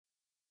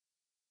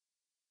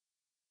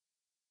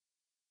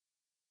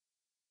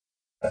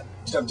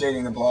just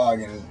updating the blog,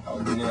 and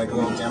I'll give you like a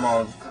little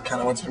demo of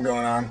kind of what's been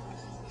going on.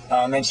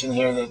 I mentioned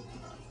here that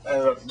I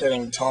ended up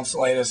getting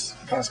tonsillitis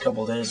the past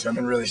couple of days, so I've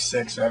been really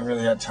sick, so I haven't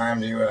really had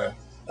time to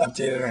update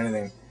it or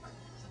anything.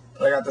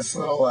 But I got this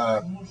little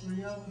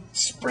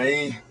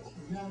spray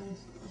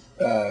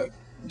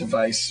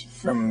device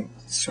from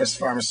Swiss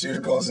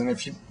Pharmaceuticals, and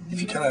if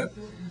you kind of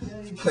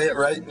play it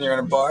right and you're in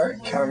a bar,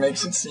 it kind of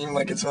makes it seem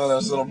like it's one of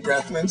those little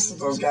breath mints that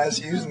those guys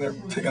use, and they're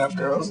picking up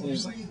girls, and you're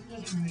just like...